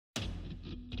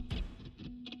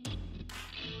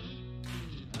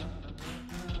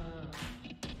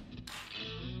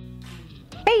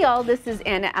Hey y'all, this is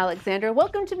Anna Alexander.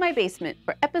 Welcome to my basement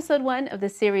for episode 1 of the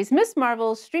series Miss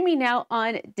Marvel, streaming now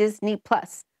on Disney+.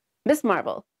 Miss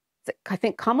Marvel, I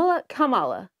think Kamala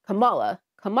Khan,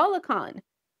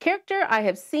 character I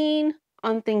have seen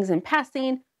on things in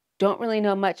passing. Don't really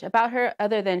know much about her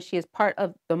other than she is part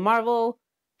of the Marvel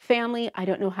family. I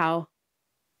don't know how,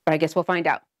 but I guess we'll find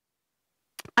out.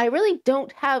 I really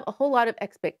don't have a whole lot of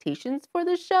expectations for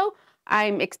this show.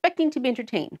 I'm expecting to be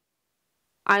entertained.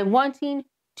 I'm wanting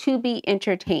to be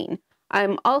entertained.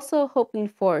 I'm also hoping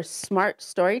for smart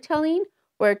storytelling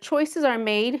where choices are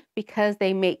made because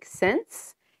they make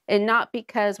sense and not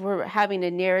because we're having a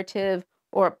narrative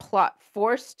or a plot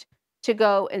forced to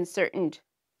go in certain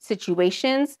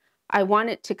situations. I want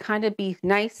it to kind of be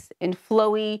nice and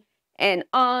flowy and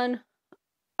on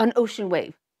an ocean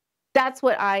wave. That's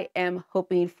what I am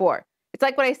hoping for. It's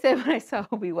like what I said when I saw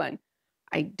Obi-Wan.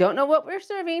 I don't know what we're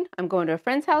serving. I'm going to a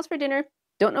friend's house for dinner.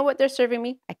 Don't know what they're serving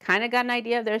me. I kind of got an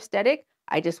idea of their aesthetic.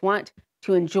 I just want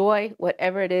to enjoy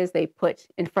whatever it is they put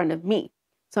in front of me.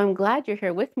 So I'm glad you're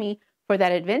here with me for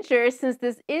that adventure. Since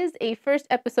this is a first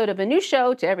episode of a new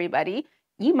show to everybody,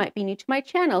 you might be new to my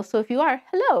channel. So if you are,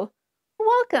 hello,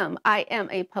 welcome. I am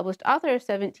a published author of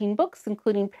 17 books,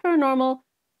 including paranormal,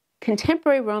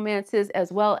 contemporary romances,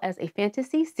 as well as a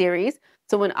fantasy series.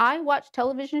 So when I watch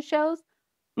television shows,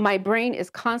 my brain is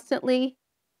constantly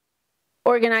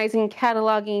organizing,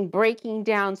 cataloging, breaking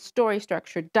down story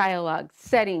structure, dialogue,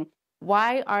 setting.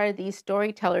 Why are these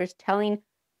storytellers telling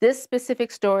this specific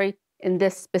story in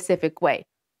this specific way?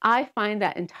 I find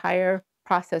that entire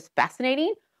process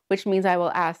fascinating, which means I will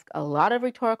ask a lot of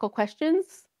rhetorical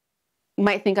questions. You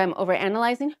might think I'm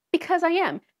overanalyzing, because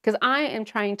I am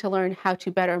trying to learn how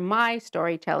to better my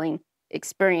storytelling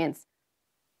experience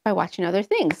by watching other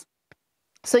things.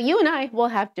 So you and I will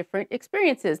have different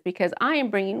experiences because I am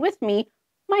bringing with me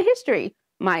my history,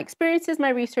 my experiences, my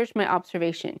research, my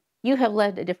observation. You have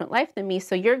led a different life than me,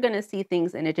 so you're going to see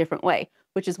things in a different way,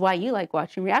 which is why you like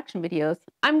watching reaction videos.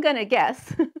 I'm going to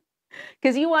guess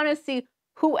because you want to see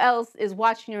who else is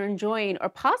watching or enjoying or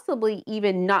possibly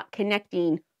even not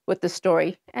connecting with the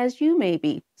story as you may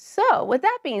be. So with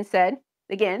that being said,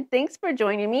 again, thanks for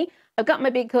joining me. I've got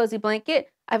my big cozy blanket.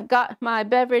 I've got my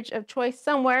beverage of choice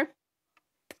somewhere.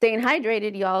 Staying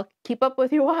hydrated, y'all. Keep up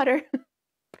with your water.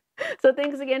 So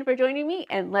thanks again for joining me,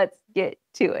 and let's get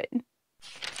to it.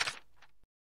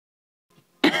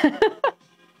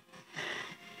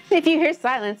 If you hear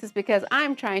silence, it's because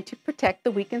I'm trying to protect the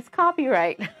weekend's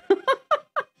copyright.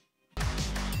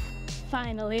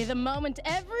 Finally, the moment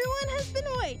everyone has been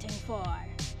waiting for.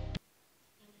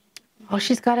 Oh,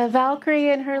 she's got a Valkyrie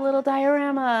in her little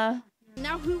diorama.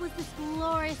 Now who was this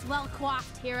glorious,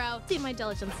 well-coiffed hero? See my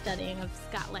diligent studying of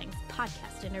Scott Lang's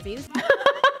podcast interviews. I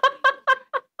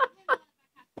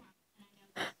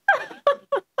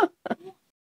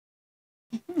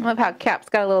love how Cap's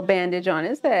got a little bandage on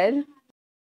his head.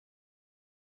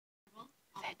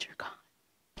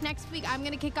 Next week, I'm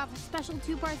going to kick off a special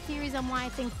 2-part series on why I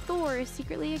think Thor is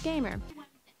secretly a gamer.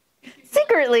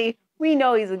 Secretly? We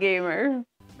know he's a gamer.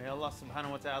 May Allah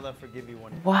subhanahu wa ta'ala forgive you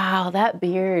one day. Wow, that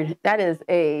beard. That is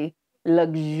a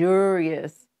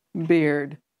luxurious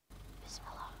beard.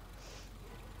 Bismillah.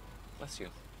 Bless you.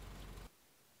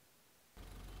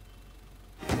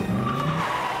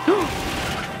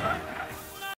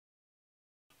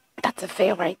 That's a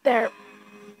fail right there.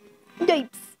 Yipes.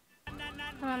 I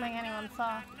don't think anyone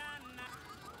saw.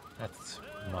 That's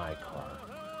my car.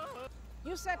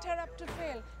 You set her up to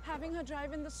fail, having her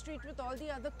drive in the street with all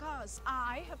the other cars.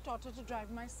 I have taught her to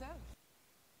drive myself.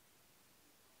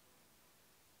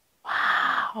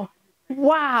 Wow.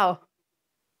 Wow.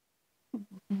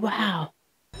 Wow.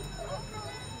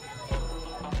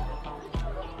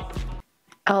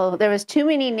 Oh, there was too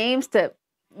many names to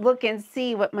look and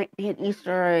see what might be an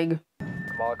Easter egg.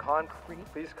 Kamala Khan,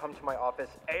 please come to my office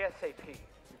ASAP.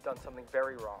 You've done something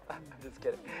very wrong. I'm just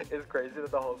kidding. It's crazy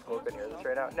that the whole school can hear this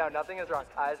right now. No, nothing is wrong.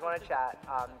 I just want to chat.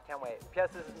 Can't wait.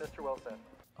 P.S. This is Mr. Wilson.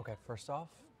 Okay, first off,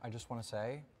 I just want to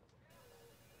say,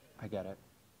 I get it.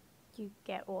 You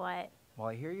get what? Well,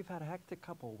 I hear you've had a hectic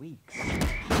couple weeks.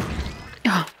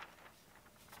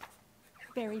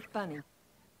 Very funny.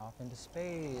 Off into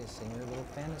space in your little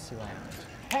fantasy land.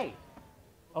 Hey!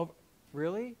 Oh,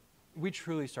 really? We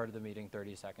truly started the meeting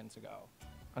 30 seconds ago.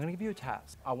 I'm gonna give you a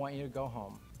task. I want you to go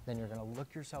home. Then you're gonna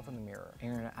look yourself in the mirror and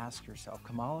you're gonna ask yourself,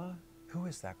 Kamala, who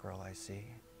is that girl I see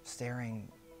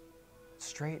staring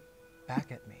straight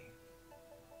back at me?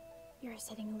 You're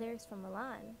reciting lyrics from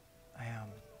Milan. I am.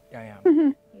 Yeah, I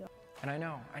am. And I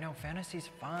know, fantasy's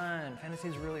fun.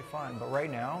 Fantasy's really fun. But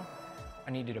right now,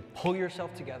 I need you to pull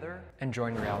yourself together and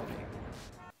join reality.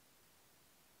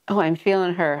 Oh, I'm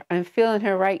feeling her. I'm feeling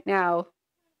her right now.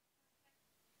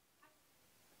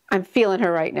 I'm feeling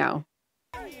her right now.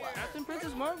 Captain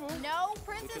Princess Marvel. No,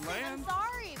 Princess, I'm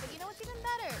sorry, but you know what's even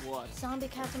better? What? Zombie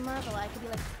Captain Marvel. I could be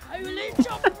like, I will eat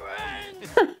your brains.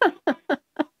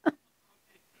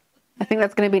 I think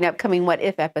that's going to be an upcoming What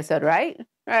If episode, right?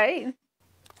 Right?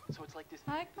 So it's like this.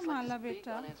 Hi, Kamala,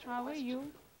 beta. How are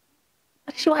you?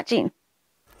 What is she watching?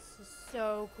 this is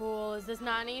so cool. Is this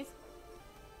Nani's?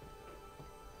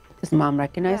 Does Mom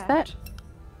recognize that?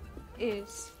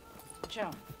 Is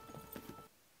John.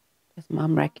 Does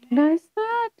Mom recognize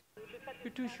that?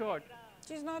 You're too short.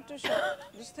 She's not too short.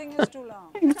 This thing is too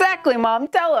long. Exactly, Mom.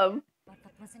 Tell him. But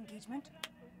Fatma's engagement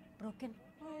broken.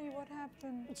 Hey, what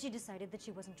happened? She decided that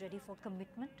she wasn't ready for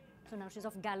commitment, so now she's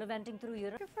off gallivanting through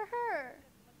Europe. Good for her.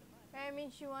 I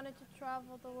mean, she wanted to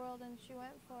travel the world and she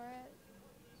went for it.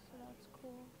 So that's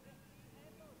cool.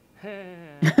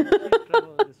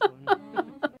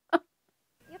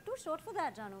 You're too short for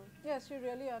that, Janu. Yes, you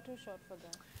really are too short for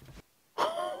that.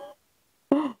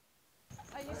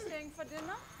 Are you staying for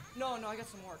dinner? No, I got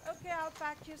some work. Okay, I'll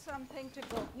pack you something to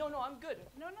go. No, I'm good.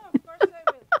 No, of course I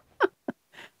will.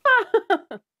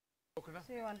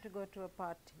 So you want to go to a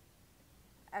party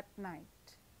at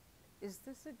night? Is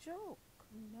this a joke?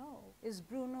 No. Is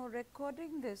Bruno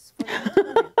recording this for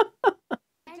internet?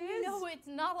 And you know, it's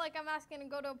not like I'm asking to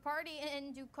go to a party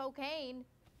and do cocaine.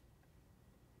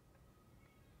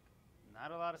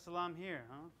 Not a lot of salam here,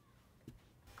 huh?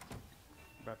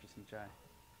 Brought you some chai.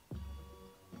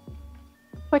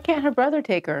 Why can't her brother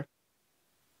take her?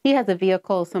 He has a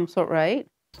vehicle of some sort, right?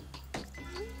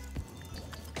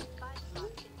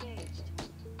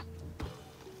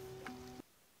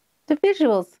 The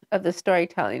visuals of the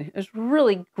storytelling is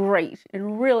really great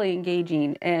and really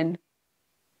engaging, and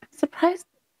I'm surprised.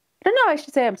 I don't know, I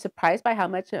should say I'm surprised by how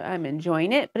much I'm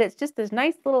enjoying it, but it's just this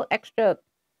nice little extra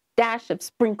dash of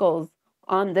sprinkles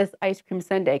on this ice cream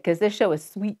sundae because this show is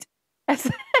sweet as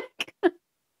heck.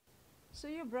 So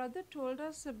your brother told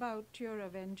us about your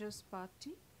Avengers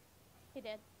party? He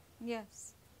did.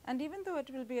 Yes. And even though it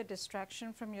will be a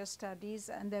distraction from your studies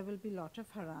and there will be a lot of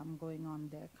haram going on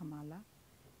there, Kamala,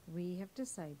 we have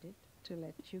decided to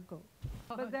let you go.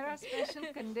 But there are special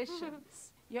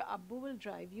conditions. Your Abbu will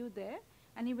drive you there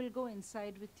and he will go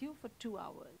inside with you for 2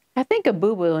 hours. I think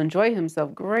Abu will enjoy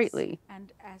himself greatly.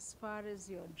 And as far as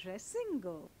your dressing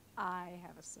goes, I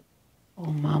have a surprise.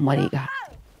 Oh, Mom, what do you got?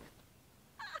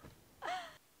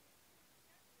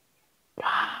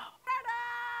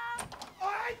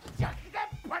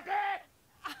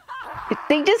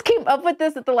 They just came up with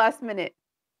this at the last minute.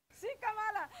 See,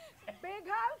 Kamala, big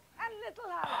Hulk and little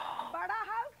Hulk, Bada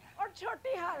Hulk or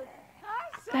Choti Hulk.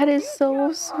 Huh? That is cute so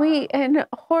you sweet and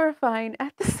horrifying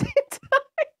at the same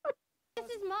time. This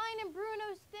is mine and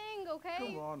Bruno's thing, okay?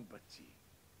 Come on, Butchie.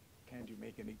 Can't you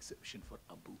make an exception for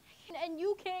Abu? And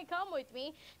you can't come with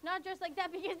me. Not just like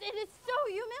that because it is so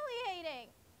humiliating.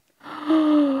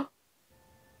 Oh,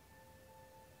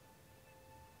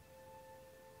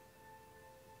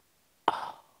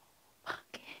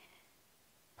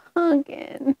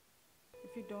 Pumpkin.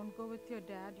 If you don't go with your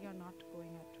dad, you're not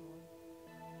going at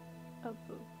all.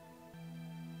 Abu.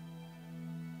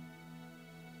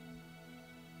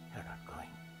 You're not going.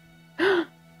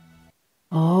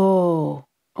 Oh.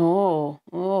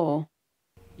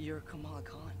 You're Kamala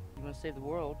Khan. You want to save the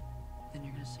world, then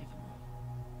you're going to save them all.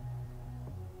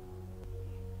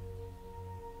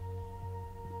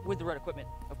 With the right equipment,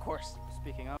 of course.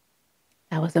 Speaking of.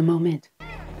 That was a moment.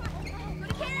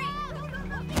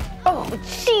 Oh,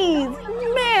 jeez,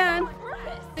 man.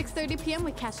 6:30 p.m.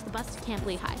 we catch the bus to Camp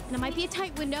Lehigh. And it might be a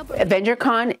tight window, but Avenger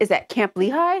Con is at Camp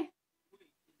Lehigh?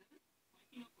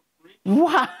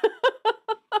 Wow.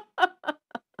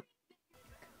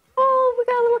 Oh, we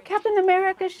got a little Captain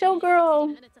America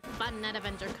showgirl. and it's a fun at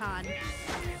Avenger Con.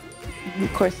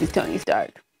 Of course he's Tony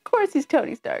Stark.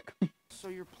 So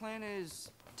your plan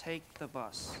is take the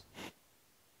bus.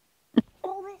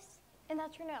 All this. And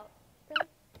that's your note. Really?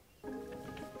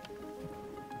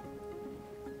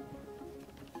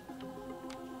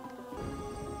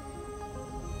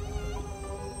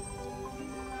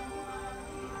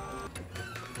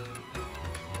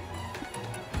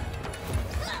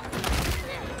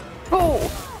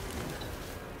 Oh.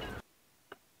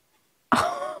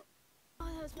 Oh,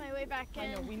 that was my way back in.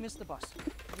 I know, we missed the bus.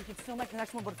 We can still make the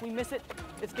next one, but if we miss it,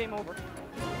 it's game over.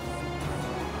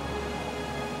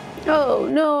 Oh,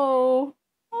 no.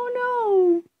 Oh,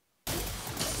 no.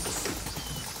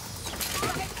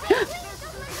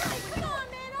 Come on,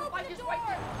 man, open the door!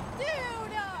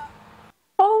 Dude!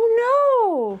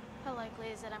 Oh, How likely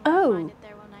is it I'm gonna Oh. find it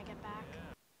there when I get back?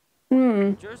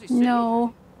 no. Jersey City.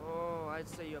 No. Oh, I I'd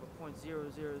say you have a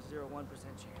 0.0001%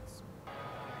 chance.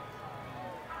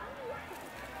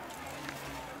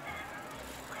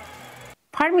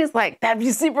 Part of me is like, that'd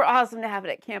be super awesome to have it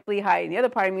at Camp Lehigh. And the other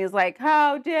part of me is like,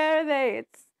 how dare they?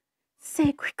 It's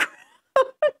sacred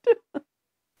ground.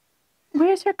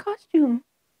 Where's her costume?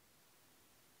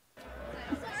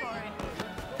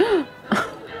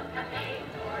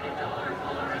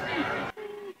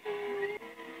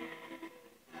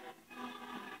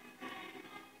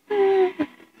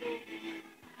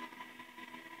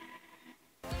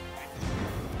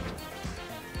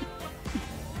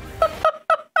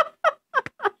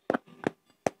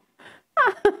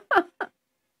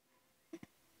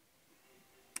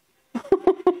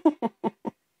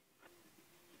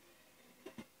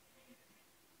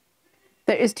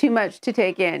 There is too much to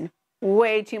take in.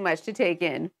 Way too much to take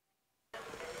in.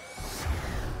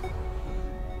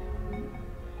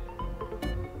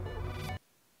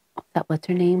 That what's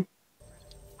her name?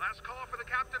 Last call for the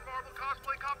Captain Marvel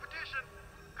cosplay competition.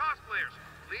 Cosplayers,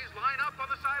 please line up on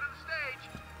the side of the stage.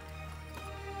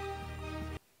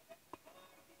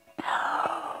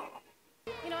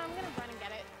 You know, I'm gonna run and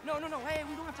get it. No, hey,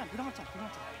 we don't have time. You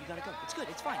gotta go. It's good,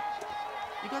 it's fine.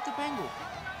 You got the bangle.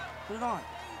 Put it on.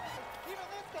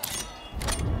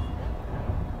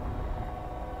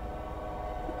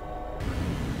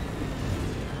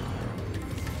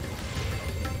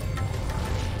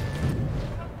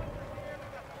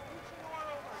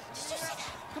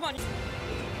 Come on.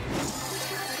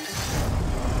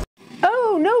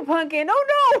 Oh no, Pumpkin! Oh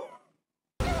no!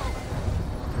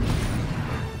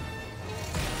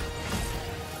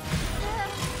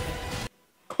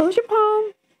 Close your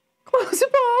palm. Close your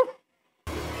palm.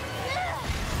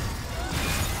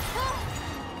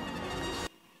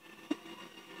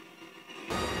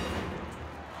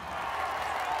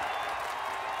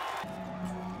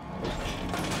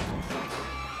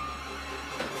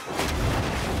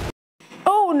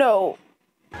 Oh no!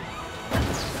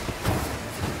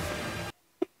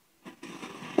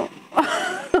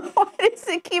 Why does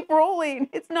it keep rolling?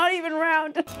 It's not even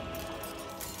round.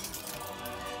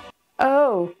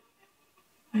 Oh.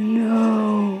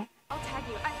 No. I'll tag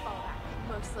you. I follow that,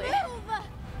 mostly.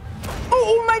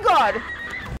 Oh my god!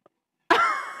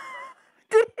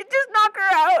 Did it just knock her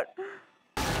out?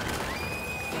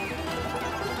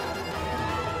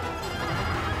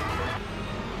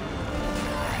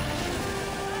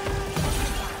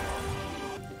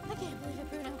 I can't believe it,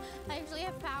 Bruno. I actually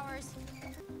have powers.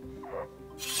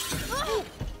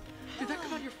 Did that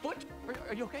come out of your foot?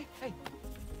 Are you okay? Hey.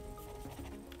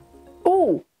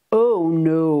 Oh. Oh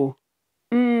no.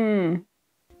 Mmm.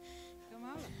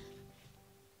 Kamala,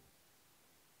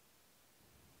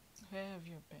 where have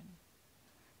you been?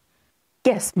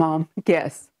 Guess, Mom.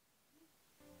 Guess.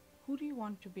 Who do you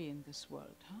want to be in this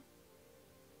world, huh?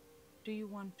 Do you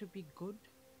want to be good,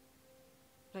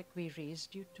 like we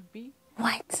raised you to be?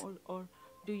 What? Or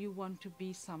do you want to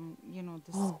be some,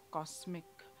 this cosmic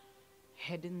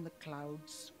head in the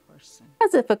clouds person?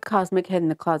 As if a cosmic head in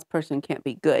the clouds person can't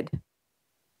be good.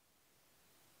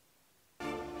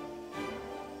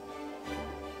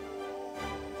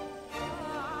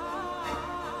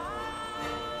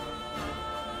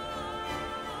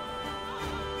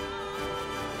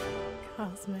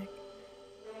 Cosmic.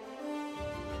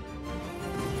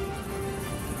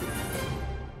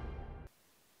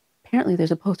 Apparently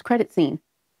there's a post-credit scene.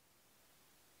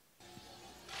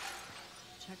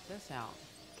 Check this out.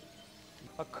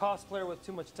 A cosplayer with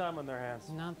too much time on their hands.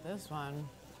 Not this one.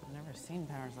 I've never seen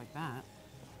powers like that.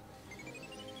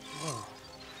 Oh.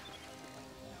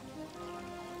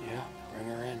 Yeah, bring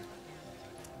her in.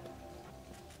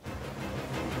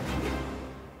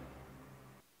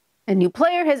 A new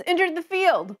player has entered the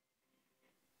field.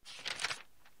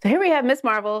 So here we have Miss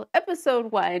Marvel,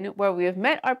 episode 1, where we have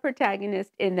met our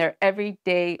protagonist in their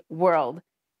everyday world.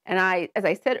 And as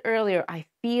I said earlier, I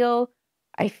feel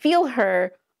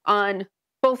her on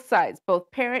both sides, both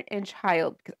parent and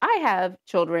child, because I have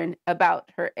children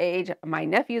about her age. My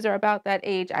nephews are about that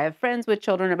age. I have friends with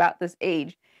children about this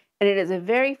age. And it is a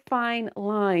very fine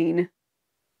line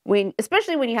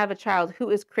especially when you have a child who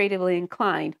is creatively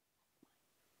inclined,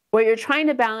 where you're trying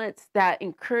to balance that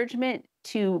encouragement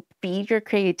to feed your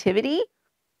creativity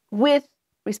with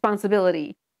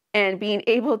responsibility and being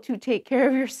able to take care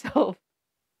of yourself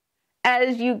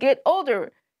as you get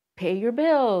older. Pay your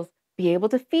bills, be able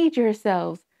to feed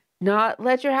yourselves, not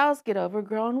let your house get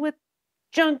overgrown with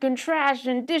junk and trash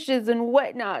and dishes and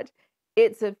whatnot.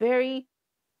 It's a very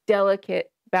delicate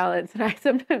balance. And I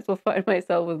sometimes will find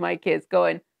myself with my kids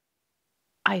going,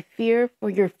 I fear for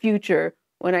your future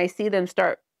when I see them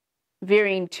start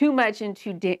veering too much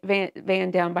into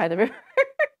Van down by the river.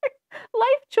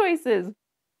 choices.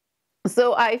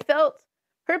 So I felt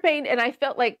her pain, and I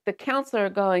felt like the counselor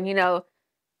going, you know,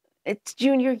 it's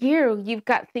junior year. You've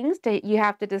got things that you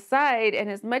have to decide. And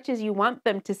as much as you want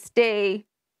them to stay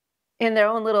in their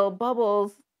own little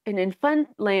bubbles and in fun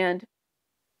land,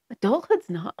 adulthood's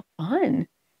not fun.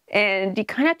 And you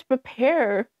kind of have to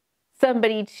prepare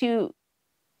somebody to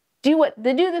do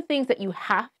the things that you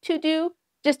have to do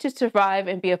just to survive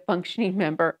and be a functioning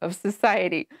member of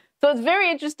society. So it's very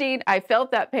interesting. I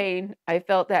felt that pain.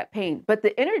 But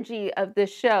the energy of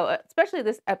this show, especially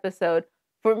this episode,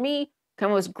 for me,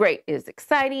 was great. It was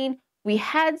exciting. We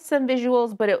had some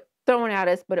visuals, but it thrown at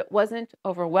us, but it wasn't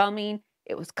overwhelming.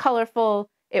 It was colorful.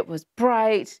 It was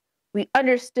bright. We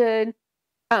understood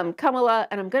Kamala,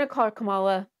 and I'm going to call her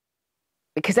Kamala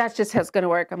because that's just how it's going to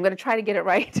work. I'm going to try to get it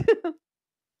right.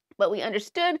 But we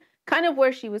understood kind of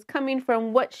where she was coming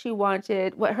from, what she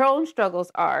wanted, what her own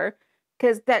struggles are,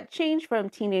 because that change from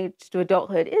teenage to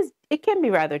adulthood it can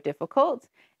be rather difficult.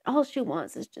 All she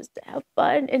wants is just to have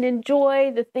fun and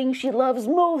enjoy the thing she loves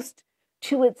most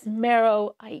to its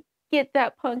marrow. I get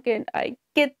that, Pumpkin. I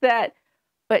get that.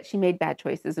 But she made bad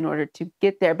choices in order to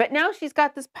get there. But now she's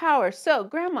got this power. So,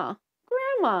 Grandma,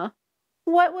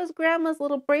 what was Grandma's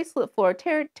little bracelet for?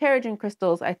 Terrigen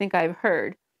crystals, I think I've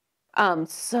heard.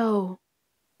 So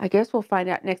I guess we'll find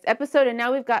out next episode. And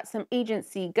now we've got some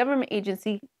government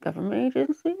agency? I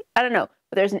don't know.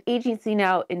 But there's an agency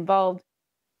now involved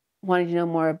wanting to know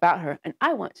more about her. And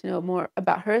I want to know more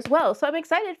about her as well. So I'm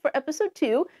excited for episode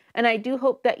 2. And I do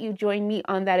hope that you join me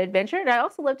on that adventure. And I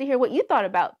also love to hear what you thought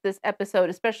about this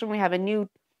episode, especially when we have a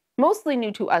mostly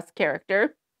new to us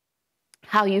character,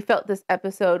 how you felt this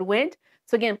episode went.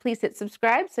 So again, please hit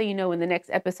subscribe so you know when the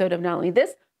next episode of not only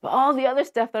this, but all the other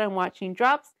stuff that I'm watching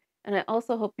drops. And I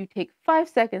also hope you take 5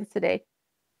 seconds today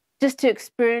just to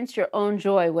experience your own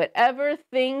joy. Whatever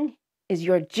thing is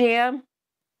your jam,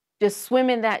 just swim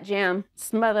in that jam,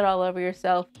 smother all over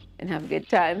yourself, and have a good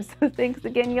time. So thanks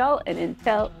again, y'all, and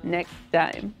until next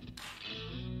time.